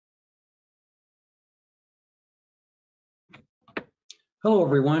Hello,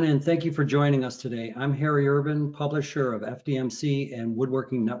 everyone, and thank you for joining us today. I'm Harry Urban, publisher of FDMC and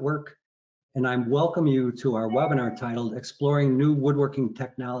Woodworking Network, and I welcome you to our webinar titled Exploring New Woodworking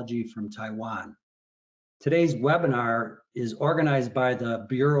Technology from Taiwan. Today's webinar is organized by the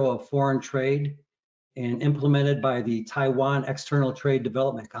Bureau of Foreign Trade and implemented by the Taiwan External Trade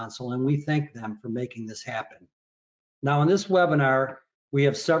Development Council, and we thank them for making this happen. Now, in this webinar, we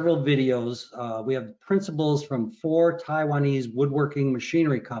have several videos. We have principals from 4 Taiwanese woodworking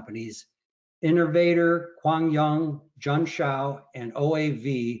machinery companies, Innovator, Kuang Yung, Jun Shiau, and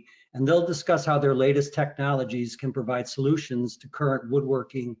OAV, and they'll discuss how their latest technologies can provide solutions to current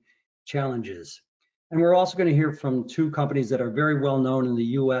woodworking challenges. And we're also going to hear from 2 companies that are very well known in the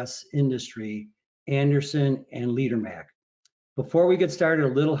US industry, Anderson and Ledermac. Before we get started,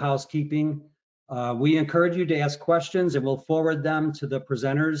 a little housekeeping. We encourage you to ask questions and we'll forward them to the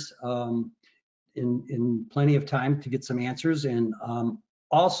presenters in plenty of time to get some answers. And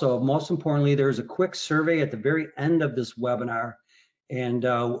also, most importantly, there's a quick survey at the very end of this webinar. And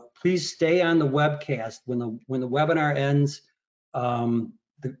please stay on the webcast. When the webinar ends,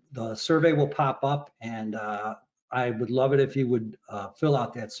 the survey will pop up, and I would love it if you would fill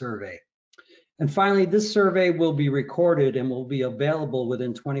out that survey. And finally, this survey will be recorded and will be available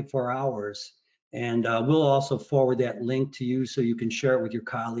within 24 hours. And we'll also forward that link to you so you can share it with your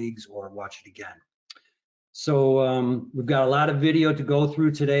colleagues or watch it again. So we've got a lot of video to go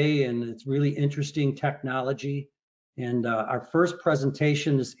through today, and it's really interesting technology. And our first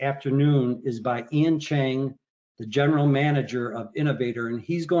presentation this afternoon is by Ian Chang, the general manager of Innovator, and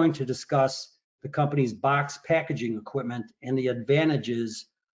he's going to discuss the company's box packaging equipment and the advantages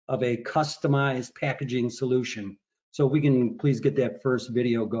of a customized packaging solution. So we can please get that first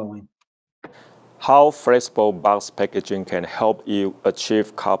video going. How flexible box packaging can help you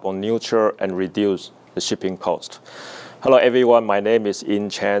achieve carbon neutral and reduce the shipping cost. Hello everyone, my name is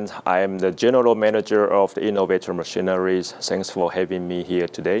Ian Chen. I am the General Manager of the Innovator Machineries. Thanks for having me here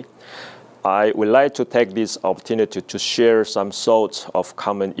today. I would like to take this opportunity to share some thoughts of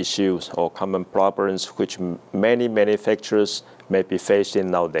common issues or common problems which many manufacturers may be facing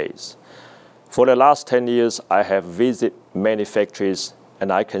nowadays. For the last 10 years, I have visited many factories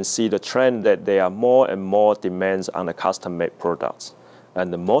and I can see the trend that there are more and more demands on the custom-made products.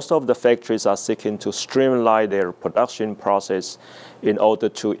 And most of the factories are seeking to streamline their production process in order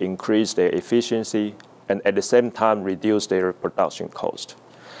to increase their efficiency and at the same time reduce their production cost.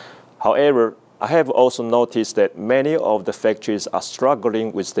 However, I have also noticed that many of the factories are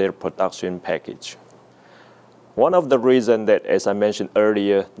struggling with their production package. One of the reasons that, as I mentioned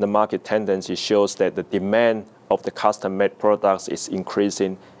earlier, the market tendency shows that the demand of the custom-made products is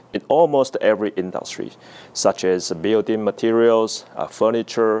increasing in almost every industry, such as building materials,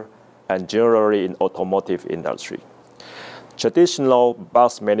 furniture, and generally in automotive industry. Traditional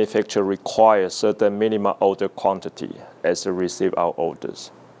box manufacture requires certain minimum order quantity as they receive our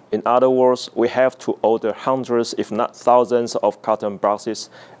orders. In other words, we have to order hundreds, if not thousands, of carton boxes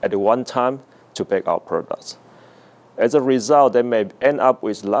at one time to pack our products. As a result, they may end up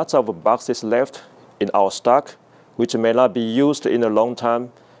with lots of boxes left in our stock, which may not be used in a long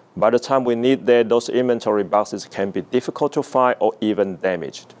time. By the time we need them, those inventory boxes can be difficult to find or even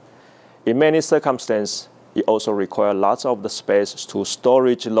damaged. In many circumstances, it also requires lots of the space to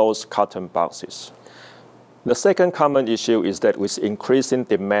storage those carton boxes. The second common issue is that with increasing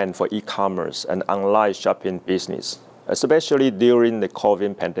demand for e-commerce and online shopping business, especially during the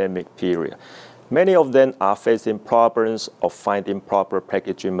COVID pandemic period, many of them are facing problems of finding proper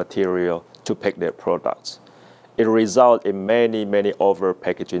packaging material to pack their products. It results in many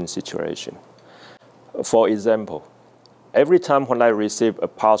over-packaging situations. For example, every time when I receive a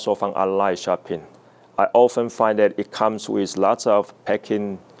parcel from online shopping, I often find that it comes with lots of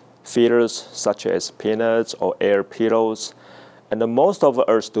packing feeders such as peanuts or air pillows, and most of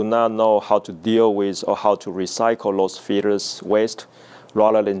us do not know how to deal with or how to recycle those feeders waste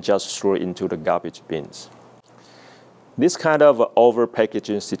rather than just throw it into the garbage bins. This kind of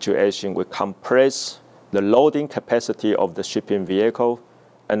over-packaging situation will compress the loading capacity of the shipping vehicle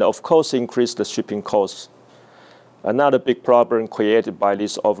and of course increase the shipping costs. Another big problem created by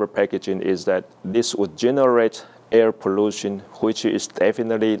this over-packaging is that this would generate air pollution, which is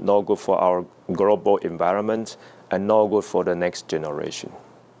definitely no good for our global environment and no good for the next generation.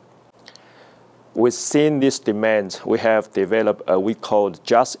 Within this demand, we have developed a we call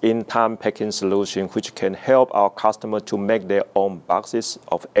just-in-time packing solution, which can help our customer to make their own boxes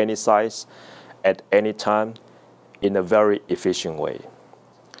of any size at any time in a very efficient way.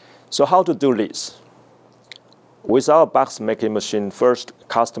 So how to do this? With our box making machine, first,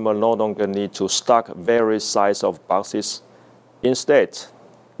 customer no longer need to stock various sizes of boxes Instead,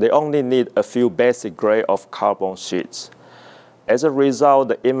 they only need a few basic grade of carbon sheets. As a result,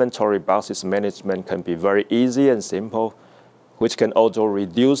 the inventory boxes management can be very easy and simple, which can also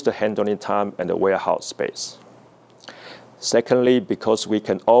reduce the handling time and the warehouse space. Secondly, because we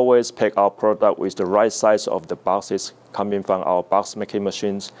can always pack our product with the right size of the boxes coming from our box making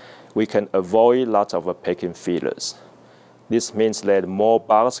machines, we can avoid lots of packing fillers. This means that more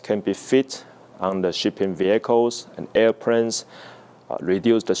boxes can be fit on the shipping vehicles and airplanes,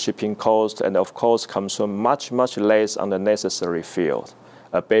 reduce the shipping cost, and of course consume much less on the necessary fuel.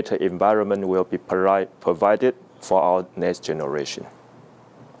 A better environment will be provided for our next generation.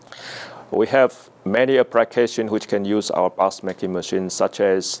 We have many applications which can use our box making machines, such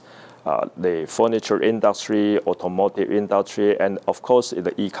as the furniture industry, automotive industry, and of course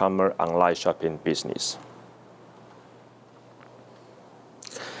the e-commerce online shopping business.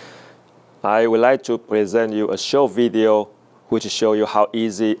 I would like to present you a short video which shows you how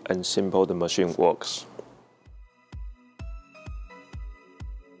easy and simple the machine works.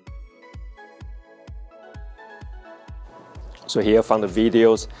 So here from the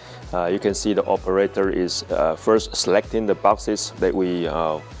videos, you can see the operator is first selecting the boxes that we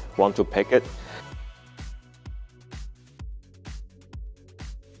want to pack it.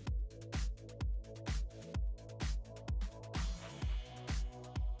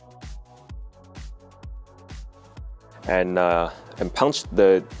 And punch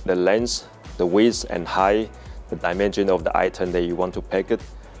the length, the width and height, the dimension of the item that you want to pack it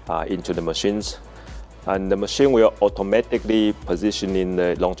into the machines. And the machine will automatically position in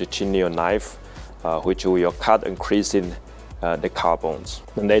the longitudinal knife, which will cut and crease in the carbons.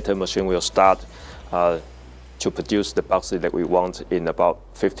 The later machine will start to produce the boxes that we want. In about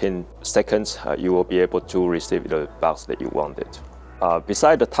 15 seconds, you will be able to receive the box that you wanted.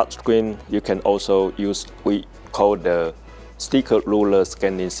 Beside the touchscreen, you can also use we call the sticker ruler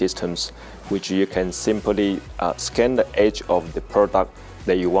scanning systems, which you can simply scan the edge of the product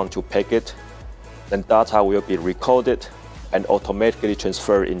that you want to pack it. Then data will be recorded and automatically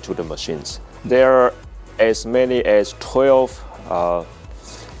transferred into the machines. There are as many as 12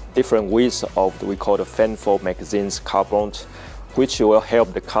 different widths of we call the fanfold magazines carbon, which will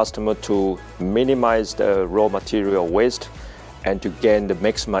help the customer to minimize the raw material waste and to gain the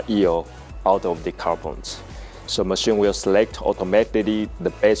maximum yield out of the carbons. So machine will select automatically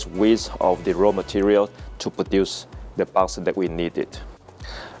the best width of the raw material to produce the box that we needed.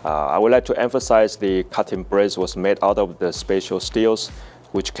 I would like to emphasize the cutting blades was made out of the special steels,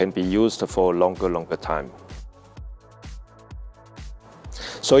 which can be used for longer time.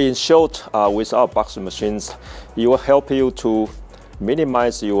 So in short, with our box machines, it will help you to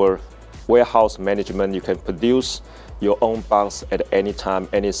minimize your warehouse management. You can produce your own box at any time,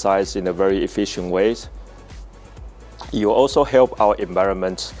 any size in a very efficient way. You also help our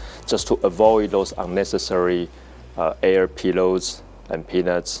environment just to avoid those unnecessary air pillows and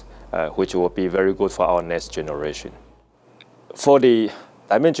peanuts, which will be very good for our next generation. For the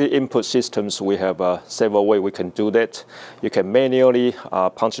dimension input systems, we have several ways we can do that. You can manually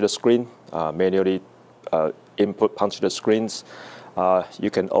punch the screen, manually punch the screens. You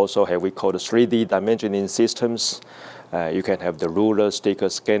can also have we call the 3D dimensioning systems. You can have the ruler sticker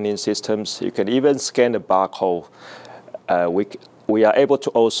scanning systems. You can even scan the barcode. We are able to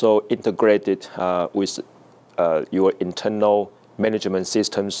also integrate it with your internal management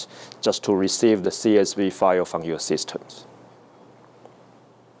systems just to receive the CSV file from your systems.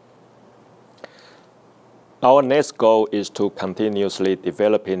 Our next goal is to continuously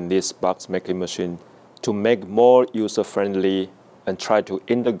developing this box making machine to make more user-friendly and try to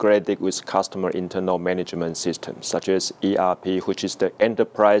integrate it with customer internal management systems such as ERP, which is the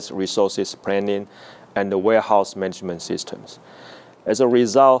Enterprise Resources Planning, and the warehouse management systems. As a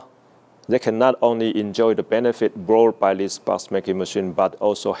result, they can not only enjoy the benefit brought by this box making machine, but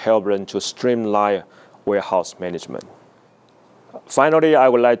also help them to streamline warehouse management. Finally, I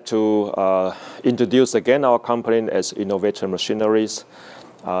would like to introduce again our company as Innovator Machineries.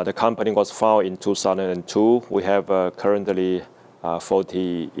 The company was founded in 2002. We have currently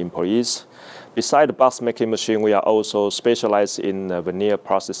 40 employees. Besides the box making machine, we are also specialized in veneer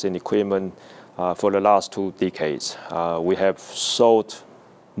processing equipment for the last 2 decades. We have sold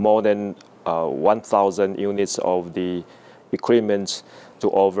more than 1,000 units of the equipment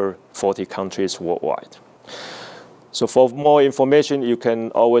to over 40 countries worldwide. So for more information, you can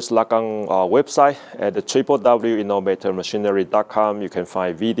always log on our website at www.innovatormachinery.com. You can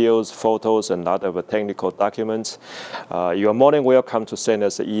find videos, photos, and other technical documents. You are more than welcome to send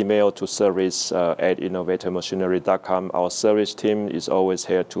us an email to service@innovatormachinery.com. Our service team is always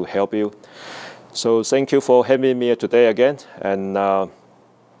here to help you. So thank you for having me today again, and I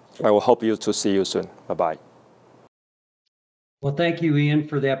will hope to see you soon. Bye-bye. Well, thank you, Ian,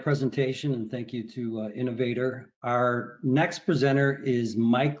 for that presentation, and thank you to Innovator. Our next presenter is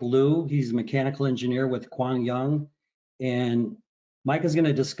Mike Liu. He's a mechanical engineer with Kuang Yung, and Mike is going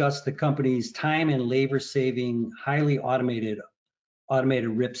to discuss the company's time and labor-saving, highly automated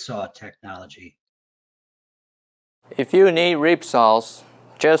rip saw technology. If you need rip saws,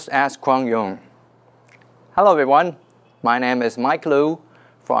 just ask Kuang Yung. Hello everyone, my name is Mike Liu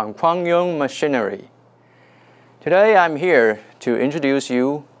from Kuang Yung Machinery. Today I'm here to introduce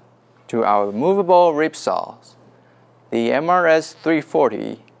you to our movable rip saws, the MRS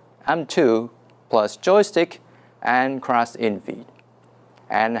 340 M2 plus joystick and cross infeed,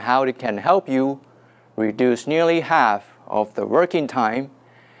 and how it can help you reduce nearly half of the working time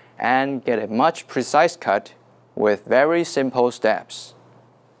and get a much precise cut with very simple steps.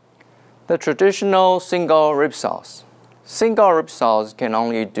 The traditional single rip saws. Single rip saws can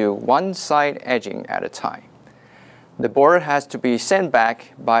only do one side edging at a time. The board has to be sent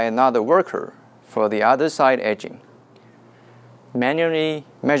back by another worker for the other side edging. Manually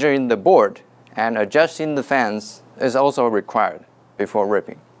measuring the board and adjusting the fans is also required before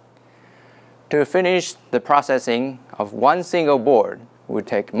ripping. To finish the processing of one single board would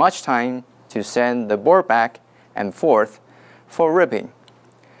take much time to send the board back and forth for ripping.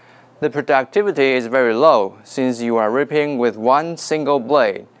 The productivity is very low since you are ripping with one single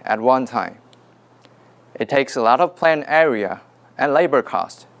blade at one time. It takes a lot of plant area and labor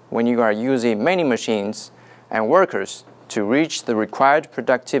cost when you are using many machines and workers to reach the required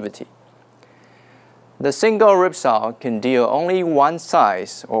productivity. The single rip saw can deal only one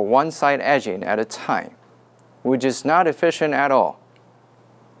size or one side edging at a time, which is not efficient at all.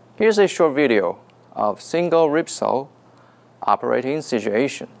 Here's a short video of single rip saw operating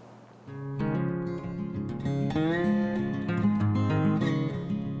situation.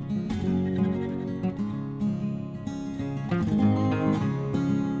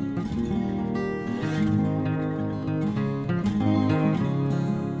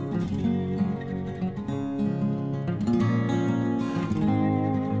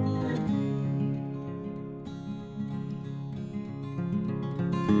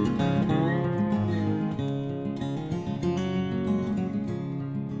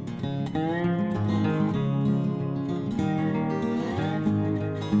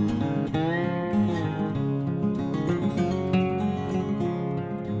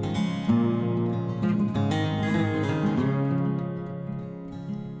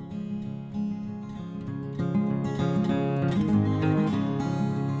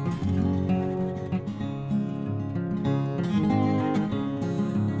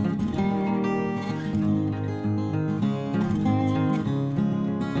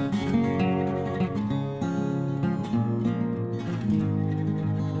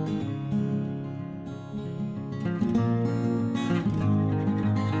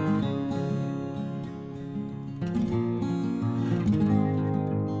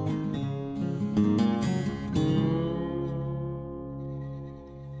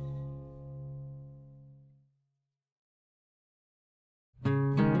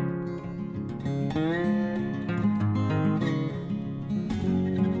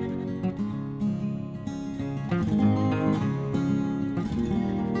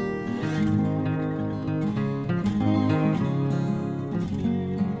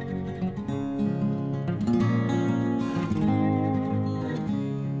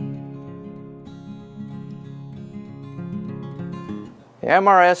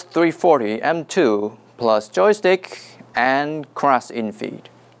 MRS 340 M2 plus joystick and cross infeed.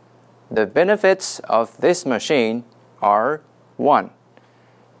 The benefits of this machine are 1.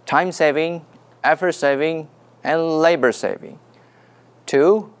 Time saving, effort saving, and labor saving.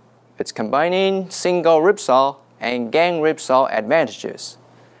 2. It's combining single rip saw and gang rip saw advantages.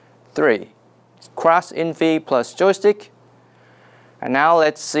 3. Cross infeed plus joystick. And now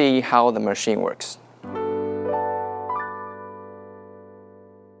let's see how the machine works.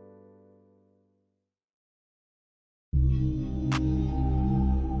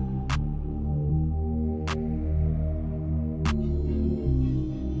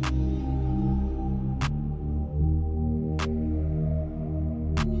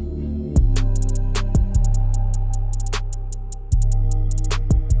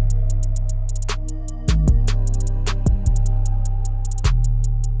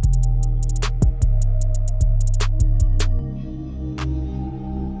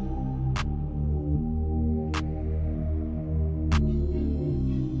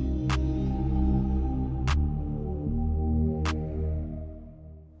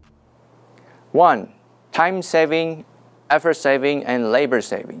 1. Time saving, effort saving, and labor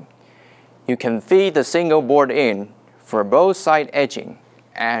saving. You can feed the single board in for both side edging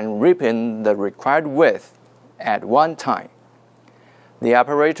and ripping the required width at one time. The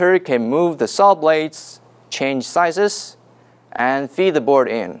operator can move the saw blades, change sizes, and feed the board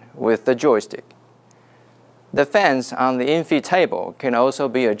in with the joystick. The fans on the infeed table can also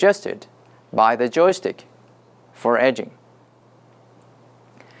be adjusted by the joystick for edging.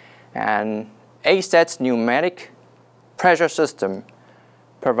 And ASET's pneumatic pressure system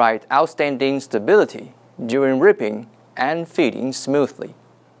provides outstanding stability during ripping and feeding smoothly.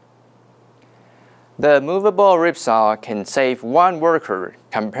 The movable ripsaw can save one worker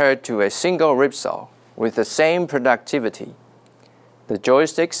compared to a single ripsaw with the same productivity. The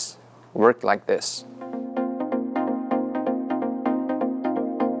joysticks work like this.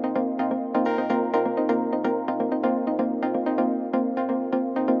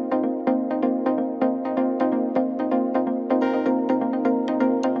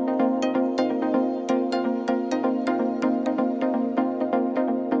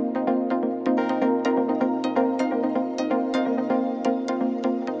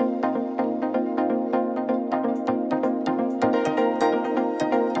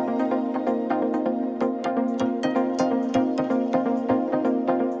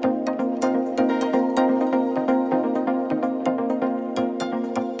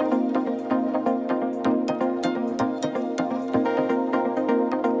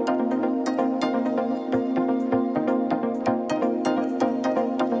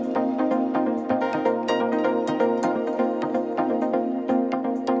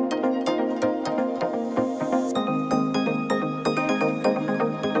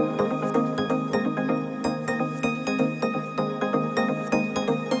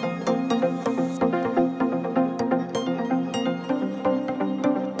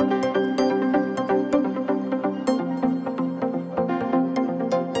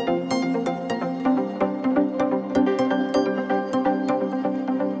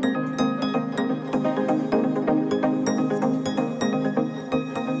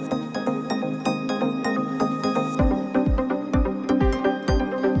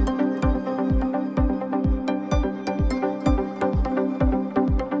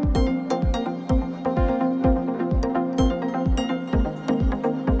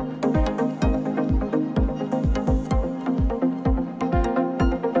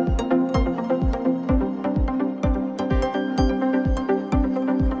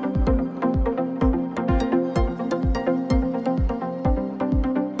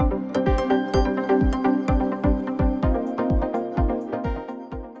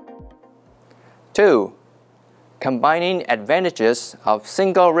 Two, combining advantages of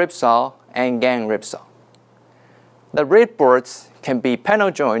single ripsaw and gang ripsaw. The rip boards can be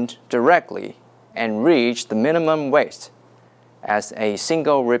panel joined directly and reach the minimum waste as a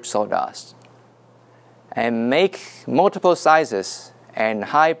single ripsaw does, and make multiple sizes and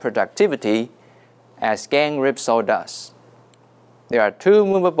high productivity as gang ripsaw does. There are two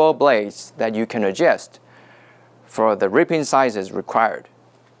movable blades that you can adjust for the ripping sizes required.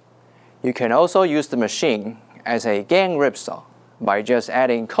 You can also use the machine as a gang ripsaw by just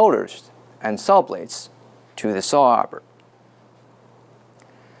adding collars and saw blades to the saw arbor.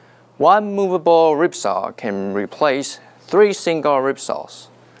 One movable ripsaw can replace 3 single ripsaws,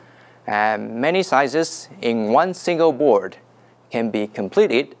 and many sizes in one single board can be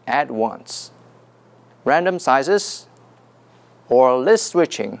completed at once. Random sizes or list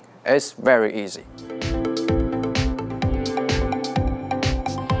switching is very easy.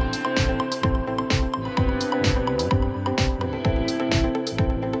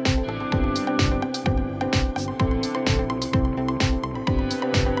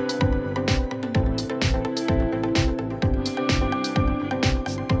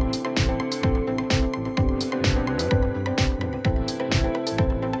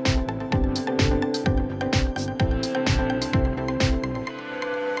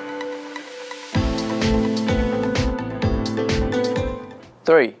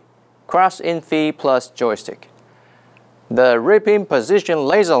 Three, cross infeed plus joystick. The ripping position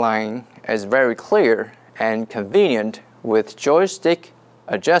laser line is very clear and convenient with joystick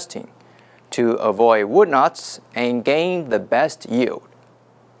adjusting to avoid wood knots and gain the best yield.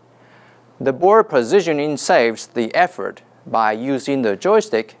 The board positioning saves the effort by using the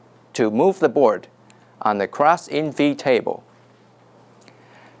joystick to move the board on the cross infeed table.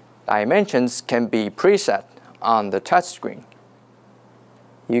 Dimensions can be preset on the touchscreen.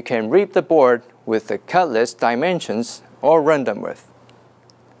 You can read the board with the cut list dimensions or run them with.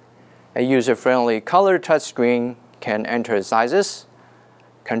 A user-friendly color touchscreen can enter sizes,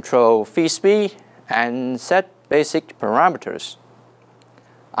 control feed speed, and set basic parameters.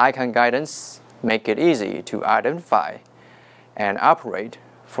 Icon guidance make it easy to identify and operate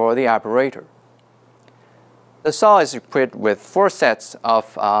for the operator. The saw is equipped with 4 sets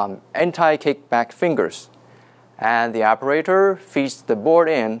of anti-kickback fingers, and the operator feeds the board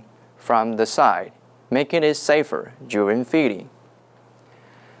in from the side, making it safer during feeding.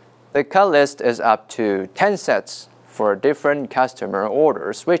 The cut list is up to 10 sets for different customer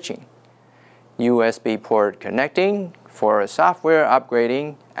order switching, USB port connecting for software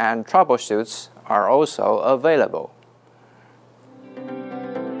upgrading, and troubleshoots are also available.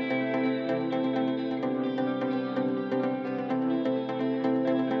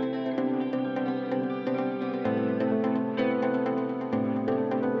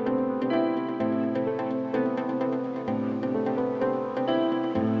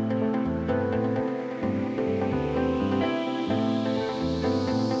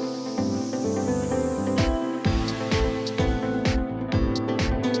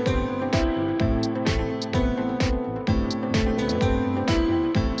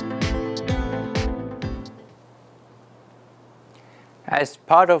 As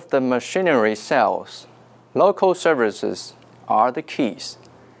part of the machinery sales, local services are the keys,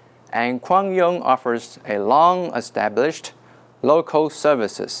 and Kuang Yung offers a long-established local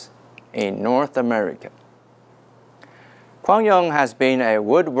services in North America. Kuang Yung has been a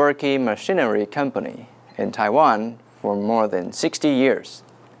woodworking machinery company in Taiwan for more than 60 years.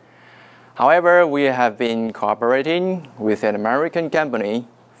 However, we have been cooperating with an American company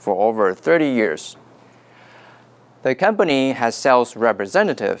for over 30 years. The company has sales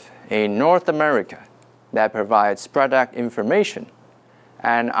representatives in North America that provides product information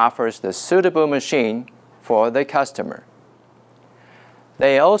and offers the suitable machine for the customer.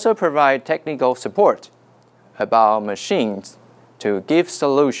 They also provide technical support about machines to give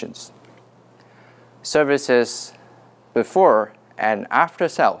solutions, services before and after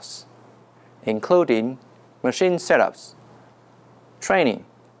sales, including machine setups, training,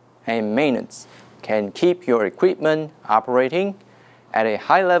 and maintenance, can keep your equipment operating at a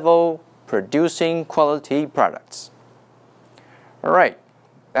high level, producing quality products. All right,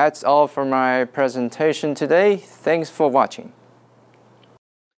 that's all for my presentation today. Thanks for watching.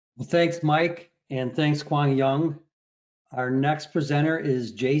 Well, thanks, Mike, and thanks, Kuang Yung. Our next presenter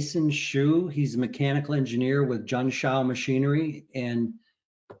is Jun Shiau. He's a mechanical engineer with Jun Shiau Machinery, and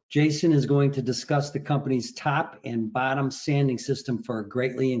Jason is going to discuss the company's top and bottom sanding system for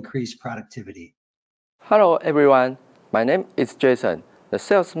greatly increased productivity. Hello everyone, my name is Jason, the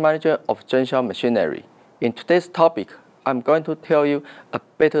sales manager of Jun Shiau Machinery. In today's topic, I'm going to tell you a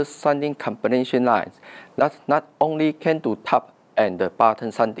better sanding combination lines that not only can do top and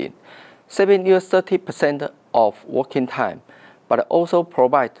bottom sanding, saving you 30% of working time, but also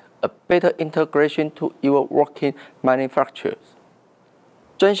provide a better integration to your working manufacturers.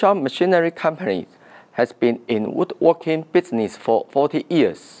 Jun Shiau Machinery Company has been in woodworking business for 40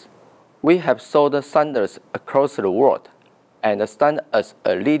 years. We have sold sanders across the world and stand as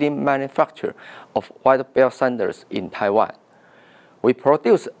a leading manufacturer of white belt sanders in Taiwan. We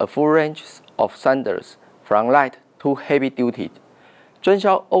produce a full range of sanders from light to heavy duty. Jun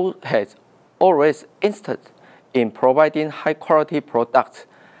Shiau has always insisted in providing high quality products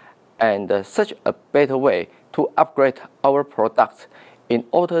and such a better way to upgrade our products in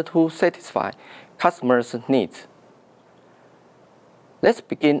order to satisfy customers' needs. Let's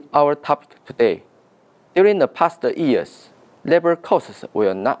begin our topic today. During the past years, labor costs were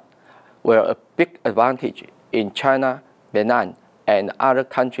a big advantage in China, Vietnam, and other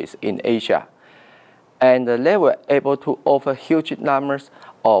countries in Asia, and they were able to offer huge numbers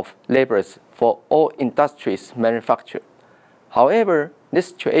of laborers for all industries manufactured. However, this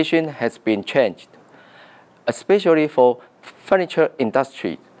situation has been changed, especially for furniture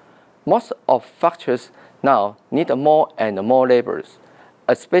industry. Most of factories now need more and more laborers,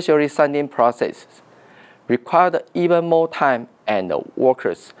 especially sanding processes, required even more time and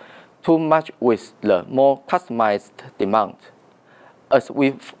workers to match with the more customized demand. As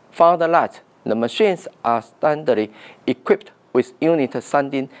we found that the machines are standardly equipped with unit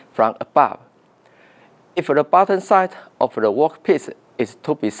sanding from above. If the bottom side of the workpiece is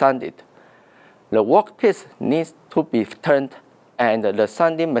to be sanded, the workpiece needs to be turned and the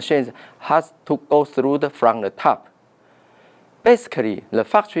sanding machine has to go through from the top. Basically, the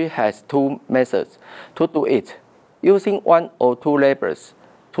factory has 2 methods to do it, using 1 or 2 laborers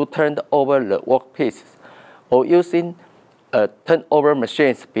to turn over the workpieces, or using a turnover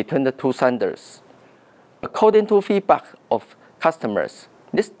machines between the 2 sanders. According to feedback of customers,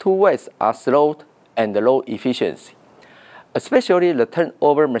 these 2 ways are slow and low efficiency. Especially the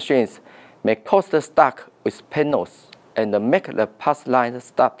turnover machines may cause stuck with panels and make the pass line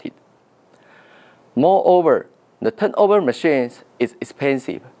started. Moreover, the turnover machines is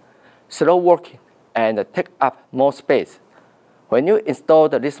expensive, slow working, and take up more space. When you install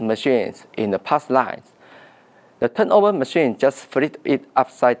these machines in the pass lines, the turnover machine just flips it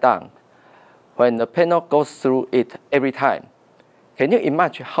upside down when the panel goes through it every time. Can you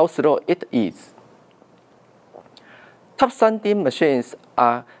imagine how slow it is? Top sanding machines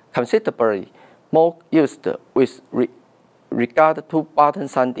are considerably more used with regard to bottom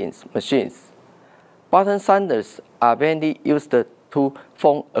sanding machines. Bottom sanders are mainly used to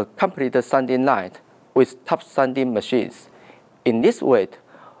form a complete sanding line with top sanding machines. In this way,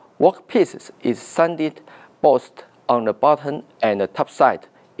 workpiece is sanded both on the bottom and the top side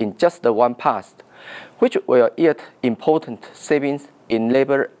in just one pass, which will yield important savings in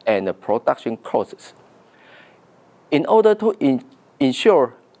labor and production costs. In order to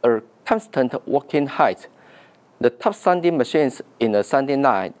ensure a constant working height, the top sanding machines in a sanding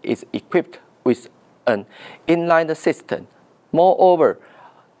line is equipped with an inline system. Moreover,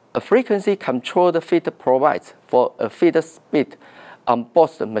 a frequency-controlled feed provides for a feed speed on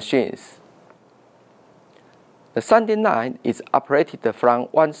both machines. The sanding line is operated from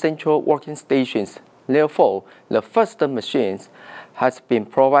one central working station. Therefore, the first machine has been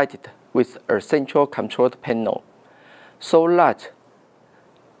provided with a central controlled panel, so that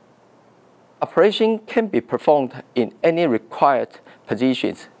operation can be performed in any required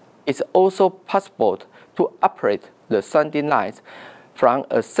positions. It's also possible to operate the sanding lines from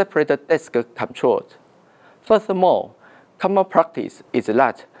a separate desk control. Furthermore, common practice is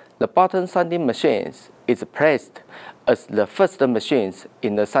that the bottom sanding machines is placed as the first machines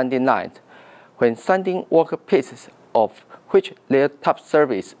in the sanding line. When sanding workpieces of which their top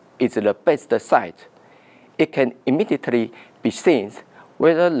surface is the best side, it can immediately be seen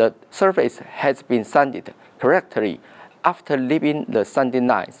whether the surface has been sanded correctly after leaving the sanding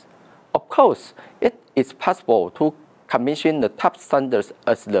lines. Of course, it is possible to commission the top sanders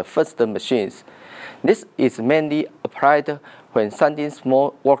as the first machines. This is mainly applied when sanding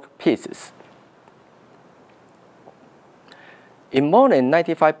small workpieces. In more than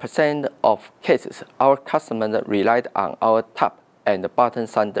 95% of cases, our customers relied on our top and bottom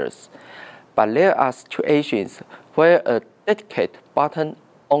sanders. But there are situations where a dedicated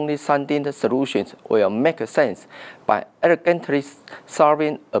bottom-only sanding solution will make sense by elegantly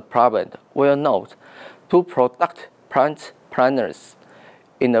solving a problem well known to product plant planners.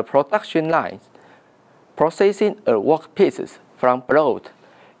 In a production line, processing a workpiece from below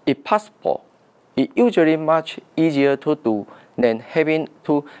is possible. It's usually much easier to do than having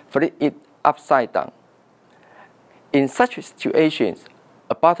to flip it upside down. In such situations,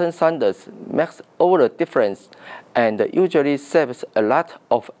 a bottom sander makes all the difference and usually saves a lot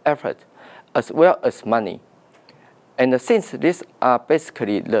of effort as well as money. And since these are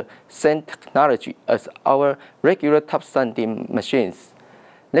basically the same technology as our regular top sanding machines,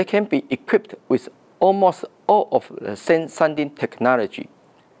 they can be equipped with almost all of the same sanding technology.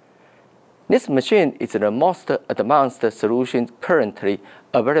 This machine is the most advanced solution currently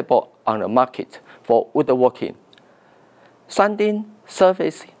available on the market for woodworking. Sanding,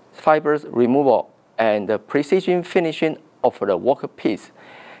 surface fibers removal, and the precision finishing of the workpiece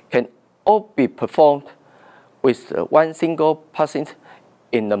can all be performed with one single passing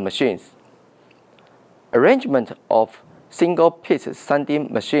in the machines. Arrangement of single-piece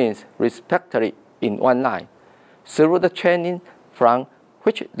sanding machines respectively in one line, through the training from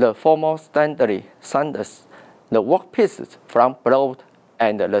which the former standardly sanders the workpieces from below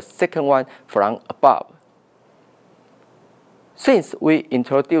and the second one from above. Since we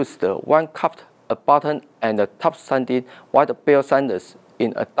introduced one cupped bottom and top sanding white belt sanders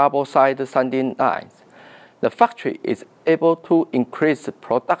in a double-side sanding line, the factory is able to increase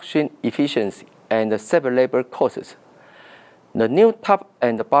production efficiency and save labor costs. The new top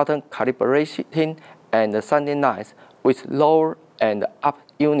and bottom calibrating and sanding lines with lower and up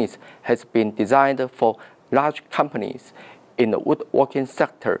units has been designed for large companies in the woodworking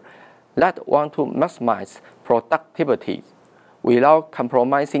sector that want to maximize productivity without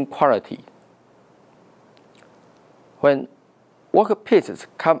compromising quality. When workpieces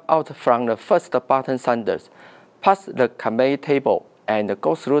come out from the first bottom sanders, pass the conveyor table, and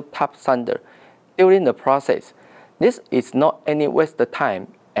go through top sander, during the process, this is not any waste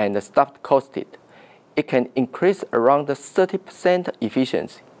time and staff costed. It can increase around 30%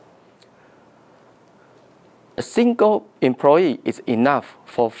 efficiency. A single employee is enough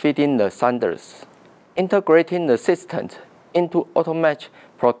for feeding the sanders. Integrating the system into automatic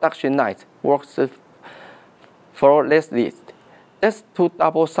production lines works For this list, thanks to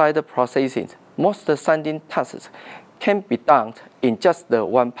double-sided processing, most sanding tasks can be done in just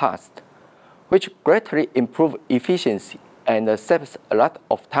one pass, which greatly improves efficiency and saves a lot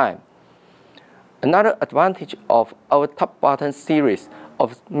of time. Another advantage of our top-button series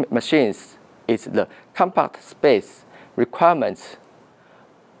of machines is the compact space requirements,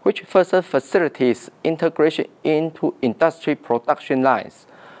 which further facilitates integration into industry production lines.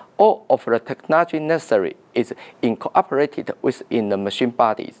 All of the technology necessary is incorporated within the machine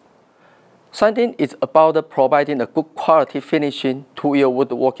bodies. Sanding is about providing a good quality finishing to your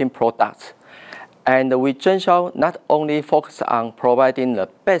woodworking products. And we Jun Shiau not only focus on providing the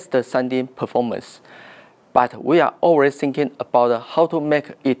best sanding performance, but we are always thinking about how to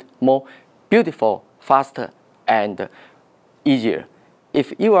make it more beautiful, faster, and easier.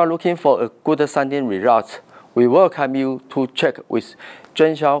 If you are looking for a good sanding results, we welcome you to check with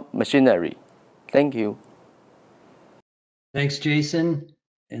Jun Shiau Machinery. Thank you. Thanks, Jason,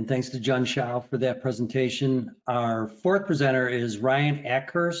 and thanks to Jun Shiau for that presentation. Our fourth presenter is Ryan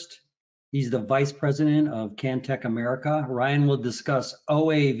Ackhurst. He's the Vice President of Cantech America. Ryan will discuss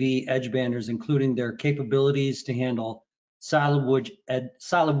OAV edgebanders, including their capabilities to handle solid wood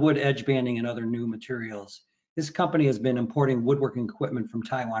edge banding and other new materials. This company has been importing woodworking equipment from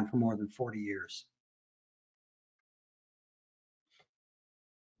Taiwan for more than 40 years.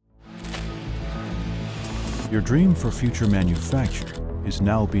 Your dream for future manufacture is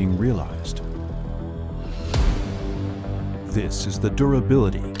now being realized. This is the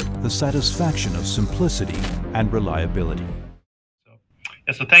durability, the satisfaction of simplicity and reliability.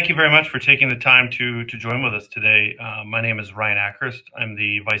 So thank you very much for taking the time to join with us today. My name is Ryan Ackhurst. I'm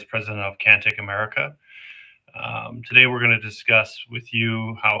the Vice President of Cantech America. Today we're going to discuss with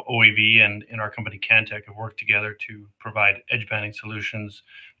you how OAV and our company Cantech have worked together to provide edge banding solutions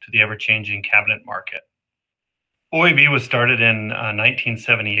to the ever-changing cabinet market. OAV was started in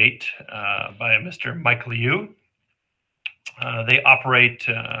 1978 by Mr. Michael Yu. They operate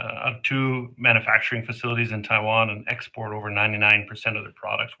out of 2 manufacturing facilities in Taiwan and export over 99% of their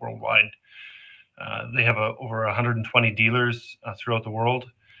products worldwide. They have over 120 dealers throughout the world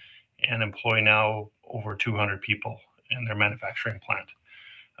and employ now over 200 people in their manufacturing plant.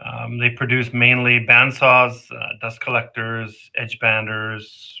 They produce mainly bandsaws, dust collectors, edge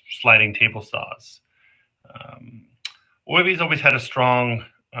banders, sliding table saws. OAV's always had a strong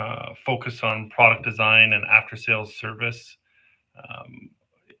focus on product design and after-sales service.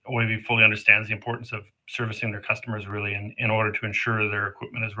 OAV fully understands the importance of servicing their customers really in order to ensure their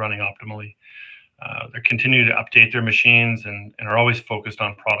equipment is running optimally. They continue to update their machines and are always focused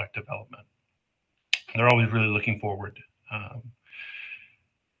on product development. They're always really looking forward.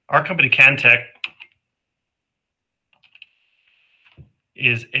 Our company Cantech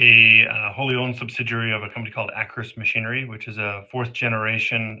is a wholly owned subsidiary of a company called Ackhurst Machinery, which is a 4th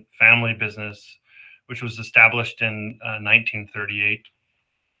generation family business, which was established in 1938.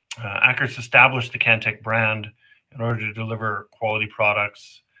 Ackhurst established the Cantech brand in order to deliver quality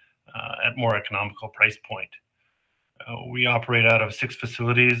products at more economical price point. We operate out of 6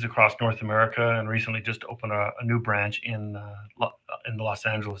 facilities across North America and recently just opened a new branch in the Los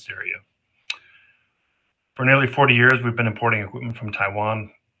Angeles area. For nearly 40 years, we've been importing equipment from Taiwan.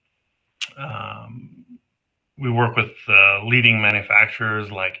 We work with leading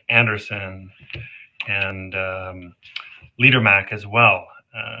manufacturers like Anderson and Leadermac as well.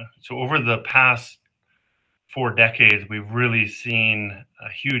 So over the past 4 decades, we've really seen a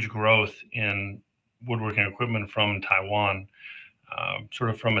huge growth in woodworking equipment from Taiwan, sort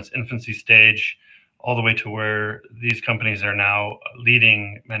of from its infancy stage all the way to where these companies are now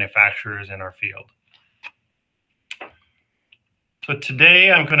leading manufacturers in our field. So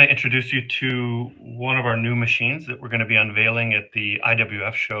today I'm going to introduce you to one of our new machines that we're going to be unveiling at the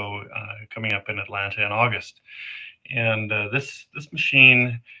IWF show coming up in Atlanta in August. And this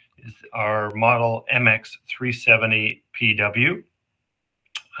machine is our model MX370PW.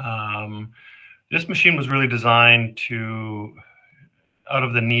 This machine was really designed out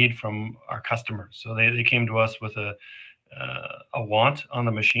of the need from our customers. So they came to us with a want on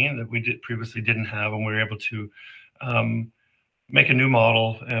the machine that we previously didn't have, and we were able to make a new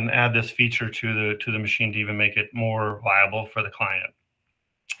model and add this feature to the machine to even make it more viable for the client.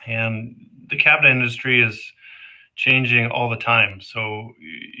 And the cabinet industry is changing all the time. So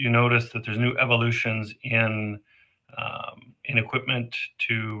you notice that there's new evolutions in equipment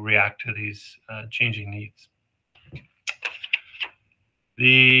to react to these changing needs.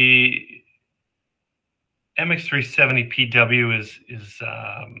 The MX370PW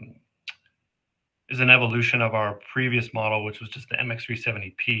is an evolution of our previous model, which was just the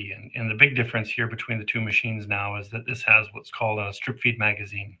MX370P. And the big difference here between the two machines now is that this has what's called a strip feed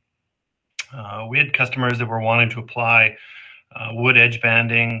magazine. We had customers that were wanting to apply wood edge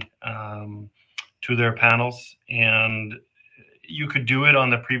banding to their panels, and you could do it on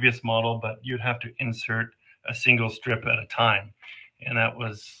the previous model, but you'd have to insert a single strip at a time, and that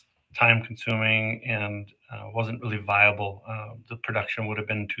was time consuming and wasn't really viable. The production would have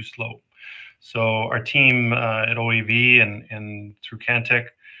been too slow. So our team at OEV and through Cantech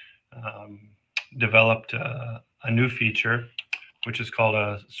developed a new feature, which is called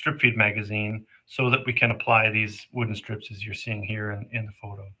a strip feed magazine, so that we can apply these wooden strips as you're seeing here in the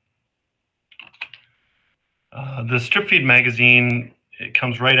photo. The strip feed magazine, it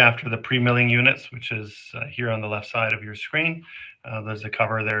comes right after the pre-milling units, which is here on the left side of your screen. There's a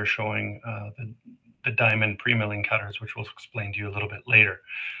cover there showing the diamond pre-milling cutters, which we'll explain to you a little bit later.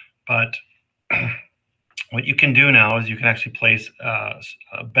 But what you can do now is you can actually place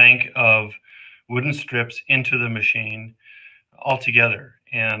a bank of wooden strips into the machine all together.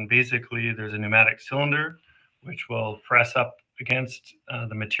 And basically there's a pneumatic cylinder which will press up against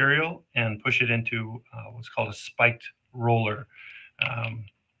the material and push it into what's called a spiked roller,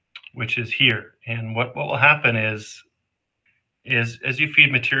 which is here. And what will happen is as you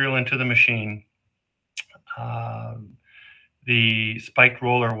feed material into the machine, the spiked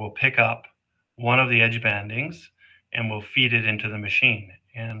roller will pick up one of the edge bandings and will feed it into the machine.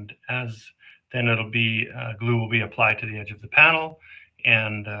 And then it'll be glue will be applied to the edge of the panel,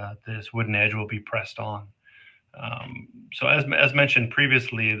 and this wooden edge will be pressed on. So as mentioned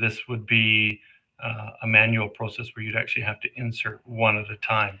previously, this would be a manual process where you'd actually have to insert one at a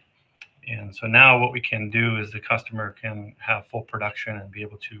time. And so now what we can do is the customer can have full production and be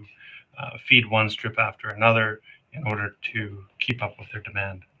able to feed one strip after another in order to keep up with their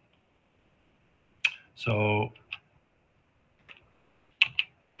demand. So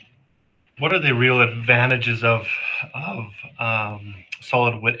what are the real advantages of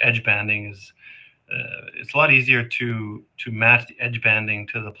solid wood edge banding is it's a lot easier to match the edge banding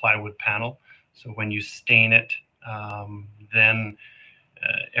to the plywood panel. So when you stain it, then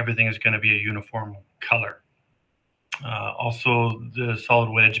everything is going to be a uniform color. Also, the solid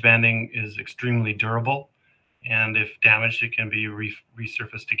wood edge banding is extremely durable, and if damaged, it can be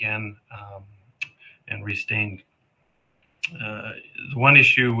resurfaced again and restained. The one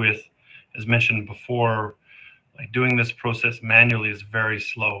issue with, as mentioned before, like doing this process manually is very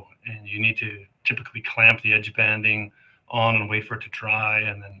slow, and you need to typically clamp the edge banding on and wait for it to dry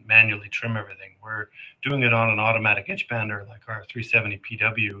and then manually trim everything. Where doing it on an automatic edge bander like our 370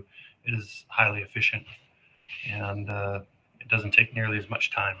 PW is highly efficient, and it doesn't take nearly as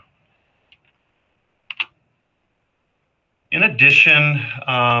much time. In addition,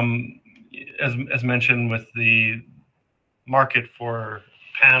 as mentioned, with the market for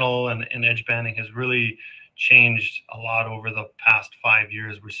panel and edge banding has really changed a lot over the past 5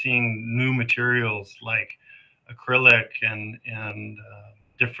 years. We're seeing new materials like acrylic and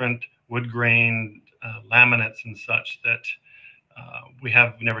different wood grain laminates and such that we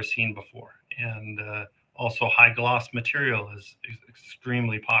have never seen before. And also high gloss material is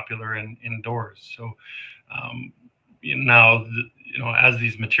extremely popular indoors. So now, as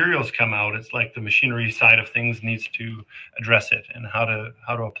these materials come out, it's like the machinery side of things needs to address it and how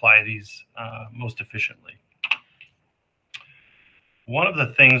to apply these most efficiently. One of the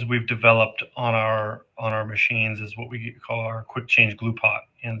things we've developed on our machines is what we call our quick change glue pot.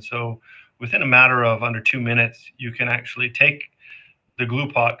 And so within a matter of under 2 minutes, you can actually take the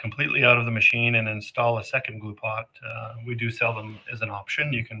glue pot completely out of the machine and install a second glue pot. We do sell them as an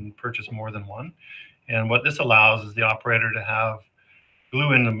option. You can purchase more than one. And what this allows is the operator to have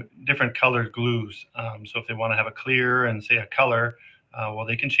glue in the different colored glues. So if they want to have a clear and say a color, well,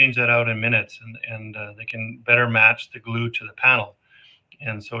 they can change that out in minutes, and they can better match the glue to the panel.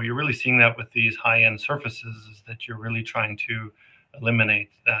 And so you're really seeing that with these high-end surfaces, is that you're really trying to eliminate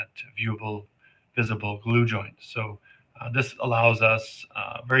that viewable, visible glue joint. So this allows us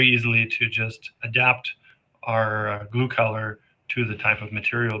very easily to just adapt our glue color to the type of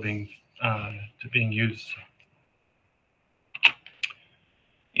material being used.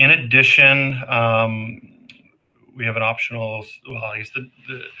 In addition, we have an optional, well, I guess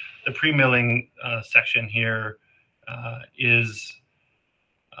the pre-milling section here is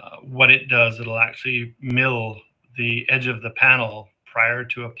what it does. It'll actually mill the edge of the panel prior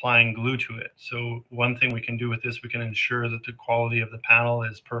to applying glue to it. So one thing we can do with this, we can ensure that the quality of the panel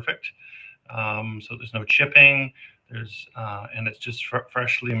is perfect. So there's no chipping, and it's just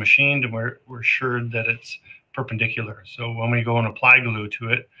freshly machined, and we're assured that it's perpendicular. So when we go and apply glue to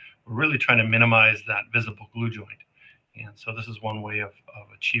it, we're really trying to minimize that visible glue joint. And so this is one way of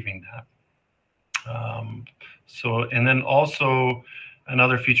achieving that. And then also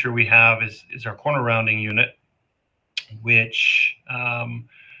another feature we have is our corner rounding unit, which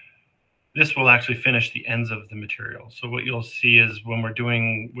this will actually finish the ends of the material. So what you'll see is when we're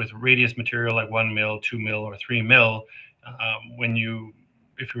doing with radius material like 1 mil, 2 mil, or 3 mil,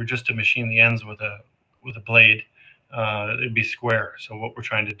 if you were just to machine the ends with a blade, it'd be square. So what we're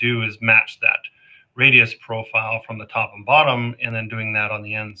trying to do is match that radius profile from the top and bottom, and then doing that on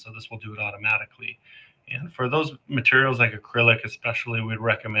the end. So this will do it automatically. And for those materials like acrylic especially, we'd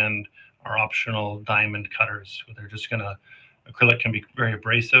recommend our optional diamond cutters. They're just gonna, acrylic can be very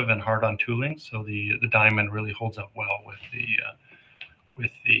abrasive and hard on tooling, so the diamond really holds up well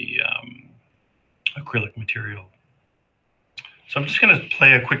with the acrylic material. So I'm just going to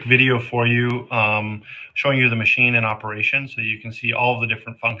play a quick video for you showing you the machine in operation so you can see all of the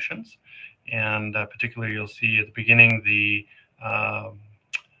different functions. And particularly you'll see at the beginning the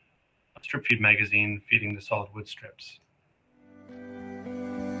strip feed magazine feeding the solid wood strips.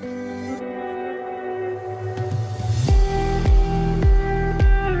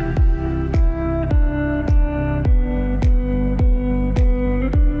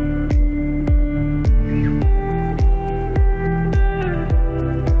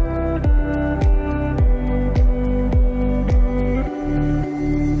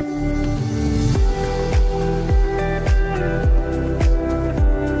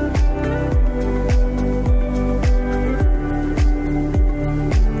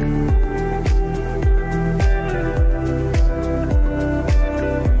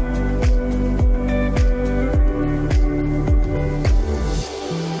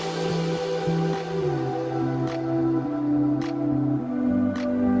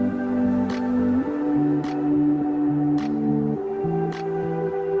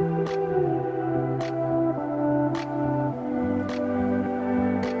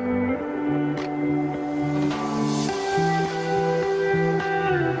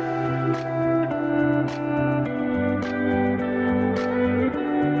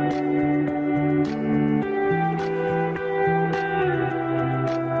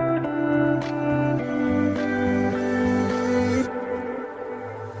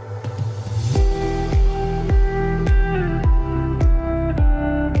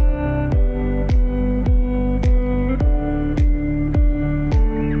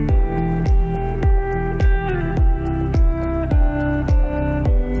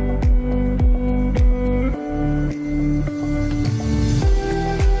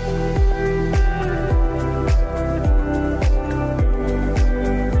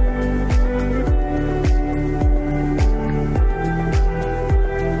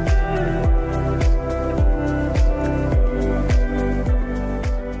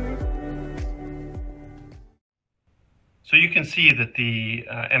 So you can see that the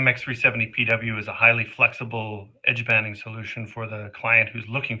MX370PW is a highly flexible edge banding solution for the client who's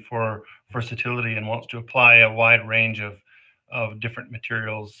looking for versatility and wants to apply a wide range of different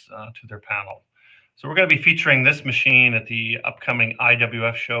materials to their panel. So we're going to be featuring this machine at the upcoming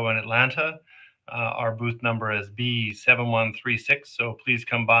IWF show in Atlanta. Our booth number is B7136, so please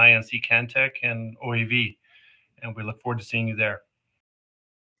come by and see Cantech and OEV, and we look forward to seeing you there.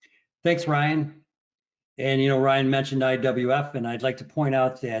 Thanks, Ryan. And, Ryan mentioned IWF, and I'd like to point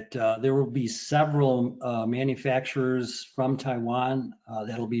out that there will be several manufacturers from Taiwan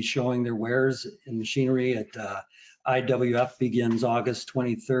that'll be showing their wares and machinery at IWF. Begins August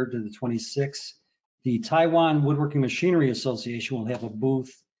 23rd to the 26th. The Taiwan Woodworking Machinery Association will have a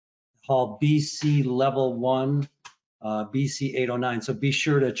booth called BC Level 1, BC 809. So be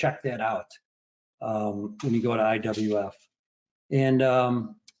sure to check that out when you go to IWF. And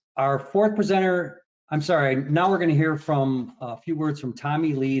our fourth presenter, now we're going to hear from a few words from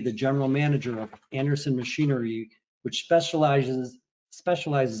Tommy Lee, the general manager of Anderson Machinery, which specializes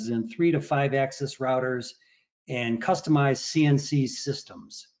in 3 to 5 axis routers and customized CNC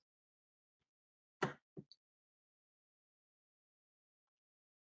systems.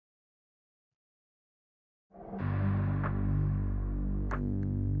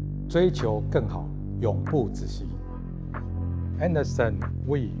 追求更好，永不止息。Anderson,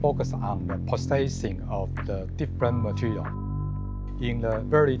 we focus on the processing of the different material in the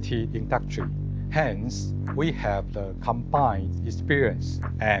variety industry. Hence, we have the combined experience,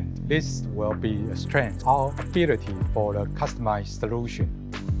 and this will be a strength, our ability for the customized solution.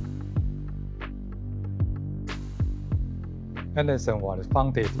 Anderson was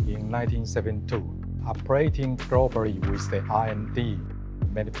founded in 1972, operating globally with the R&D,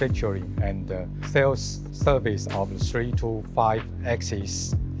 manufacturing, and sales service of the 3 to 5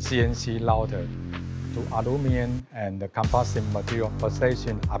 axis CNC router to aluminum and composite material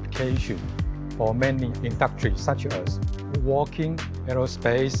processing application for many industries such as woodworking,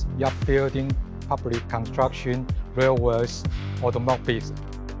 aerospace, yacht building, public construction, railways, automobiles.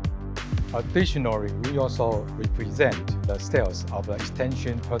 Additionally, we also represent the sales of the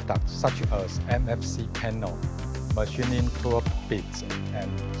extension products such as MFC panel, machining tool bits,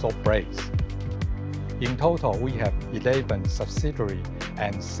 and saw blades. In total, we have 11 subsidiaries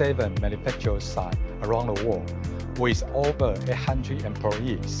and 7 manufacturing sites around the world, with over 800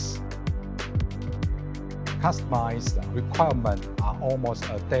 employees. Customized requirements are almost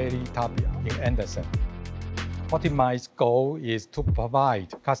a daily topic in Anderson. Optimized goal is to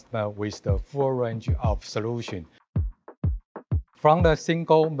provide customers with the full range of solutions, from the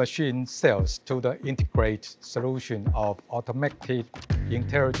single machine sales to the integrated solution of automated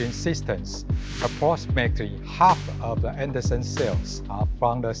intelligent systems. Approximately half of the Anderson sales are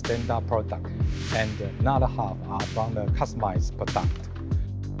from the standard product, and another half are from the customized product.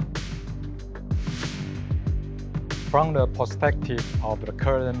 From the perspective of the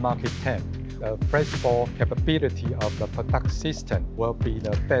current market trend, the flexible capability of the product system will be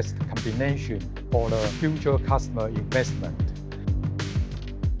the best combination for the future customer investment.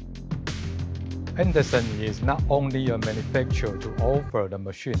 Anderson is not only a manufacturer to offer the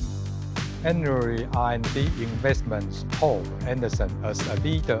machine. Annually, R&D investments hold Anderson as a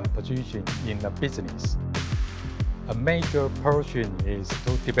leader position in the business. A major portion is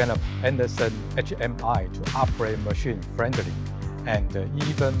to develop Anderson HMI to operate machine friendly and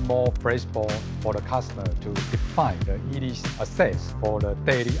even more flexible for the customer to define the easy access for the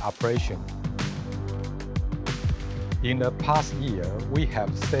daily operation. In the past year, we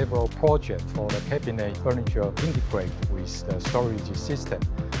have several projects for the cabinet furniture integrated with the storage system.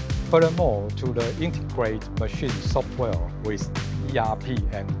 Furthermore, to the integrate machine software with ERP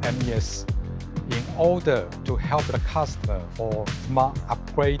and MES in order to help the customer for smart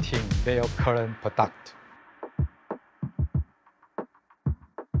upgrading their current product.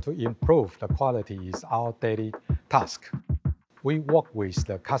 To improve the quality is our daily task. We work with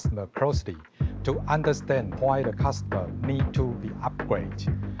the customer closely to understand why the customer need to be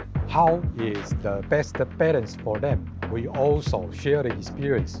upgraded. How is the best balance for them? We also share the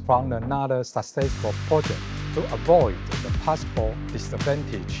experience from another successful project to avoid the possible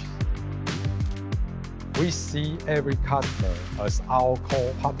disadvantage. We see every customer as our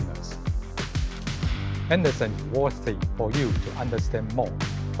core partners. Anderson is worthy for you to understand more.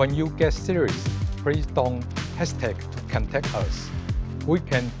 When you get serious, please don't hesitate to contact us. We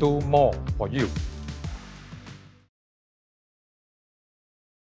can do more for you.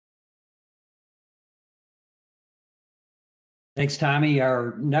 Thanks, Tommy.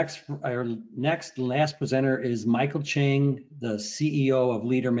 Our next last presenter is Michael Chang, the CEO of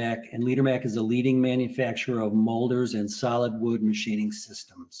LeaderMac, and LeaderMac is a leading manufacturer of molders and solid wood machining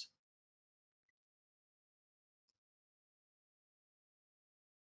systems.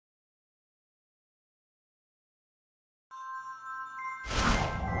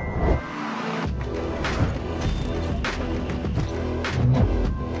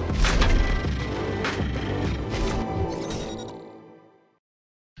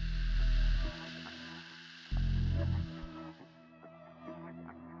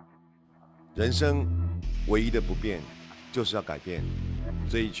人生唯一的不变，就是要改变，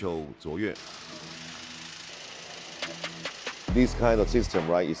追求卓越。This kind of system,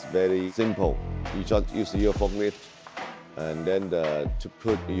 right, is very simple. You just use your forklift, and then to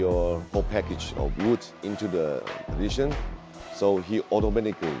put your whole package of wood into the position, so he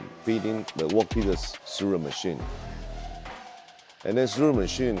automatically feeding the work pieces through a machine. And then through a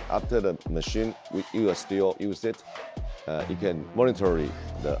machine, after the machine, you are still use it. You can monitor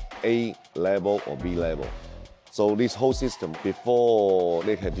the A level or B level. So this whole system, before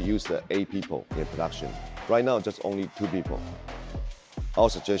they had to use the 8 people in production. Right now, just only 2 people. Our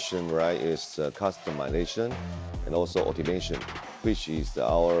suggestion, right, is customization and also automation, which is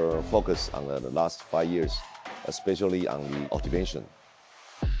our focus on the last 5 years, especially on the automation.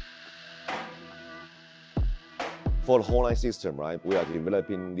 For the whole line system, right, we are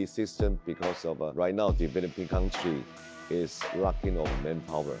developing this system because of right now developing country is lacking of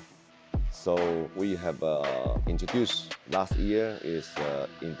manpower. So we have introduced last year is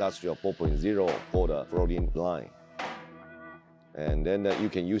Industrial 4.0 for the flooring line. And then you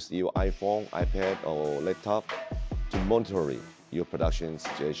can use your iPhone, iPad, or laptop to monitor your production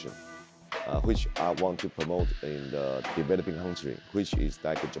situation, which I want to promote in the developing country, which is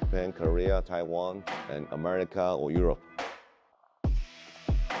like Japan, Korea, Taiwan, and America or Europe.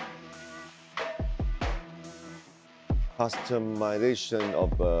 Customization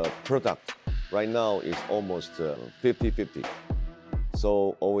of product right now is almost 50-50.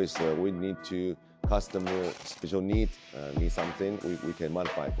 So always we need to customer special need something, we can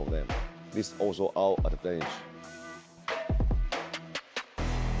modify for them. This is also our advantage.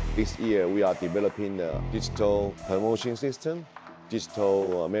 This year we are developing a digital promotion system,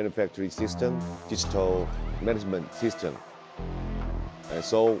 digital manufacturing system, digital management system. And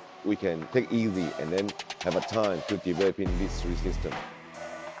so we can take easy and then have a time to developing these three systems.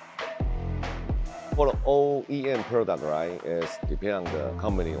 For the OEM product, right, is depend on the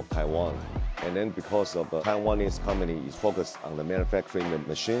company of Taiwan. And then because of the Taiwanese company is focused on the manufacturing the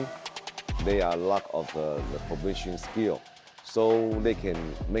machine, they are lack of the provision skill. So they can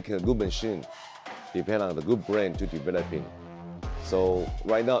make a good machine, depend on the good brand to developing. So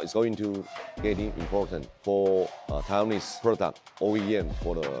right now it's going to getting important for Taiwanese product OEM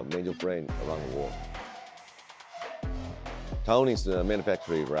for the major brand around the world. Taiwanese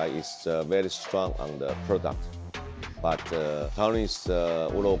manufacturing, right, is very strong on the product, but Taiwanese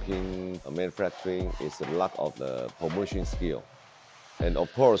woodworking manufacturing is a lack of the promotion skill. And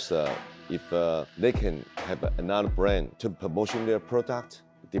of course, if they can have another brand to promotion their product,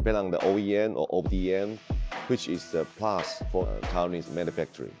 depending on the OEM or ODM, which is a plus for Taiwanese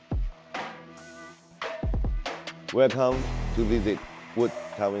manufacturing. Welcome to visit Wood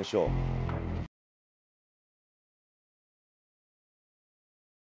Taiwan Show.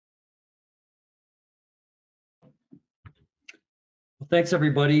 Well, thanks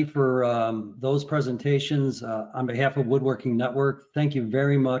everybody for those presentations. On behalf of Woodworking Network, thank you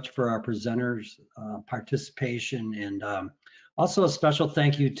very much for our presenters' participation, and also a special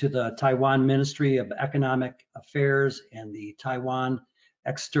thank you to the Taiwan Ministry of Economic Affairs and the Taiwan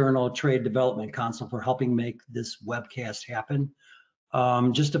External Trade Development Council for helping make this webcast happen.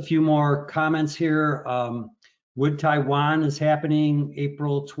 Just a few more comments here. Wood Taiwan is happening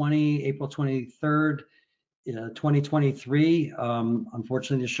April 23rd. 2023.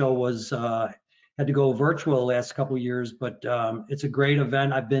 Unfortunately, the show was had to go virtual the last couple of years, but it's a great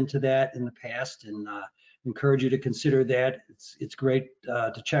event. I've been to that in the past, and encourage you to consider that. It's great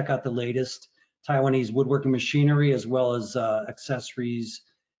to check out the latest Taiwanese woodworking machinery, as well as accessories,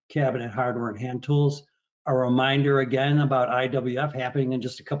 cabinet hardware, and hand tools. A reminder again about IWF happening in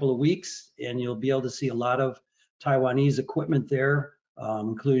just a couple of weeks, and you'll be able to see a lot of Taiwanese equipment there,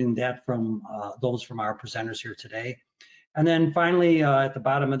 including that from those from our presenters here today. And then finally, at the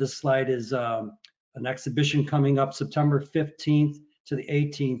bottom of this slide is an exhibition coming up September 15th to the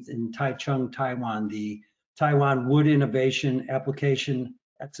 18th in Taichung, Taiwan, the Taiwan Wood Innovation Application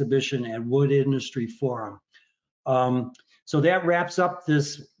Exhibition and Wood Industry Forum. So that wraps up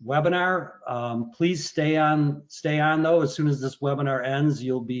this webinar. Please stay on though. As soon as this webinar ends,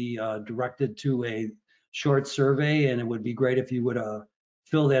 you'll be directed to a short survey, and it would be great if you would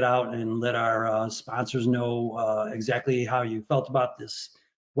fill that out and let our sponsors know exactly how you felt about this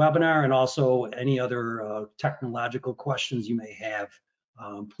webinar, and also any other technological questions you may have.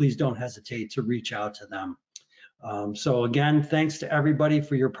 Please don't hesitate to reach out to them. So again, thanks to everybody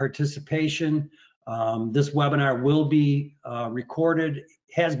for your participation. This webinar will be recorded,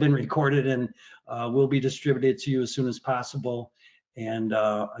 has been recorded, and will be distributed to you as soon as possible. And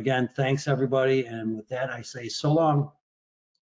again, thanks everybody. And with that, I say so long.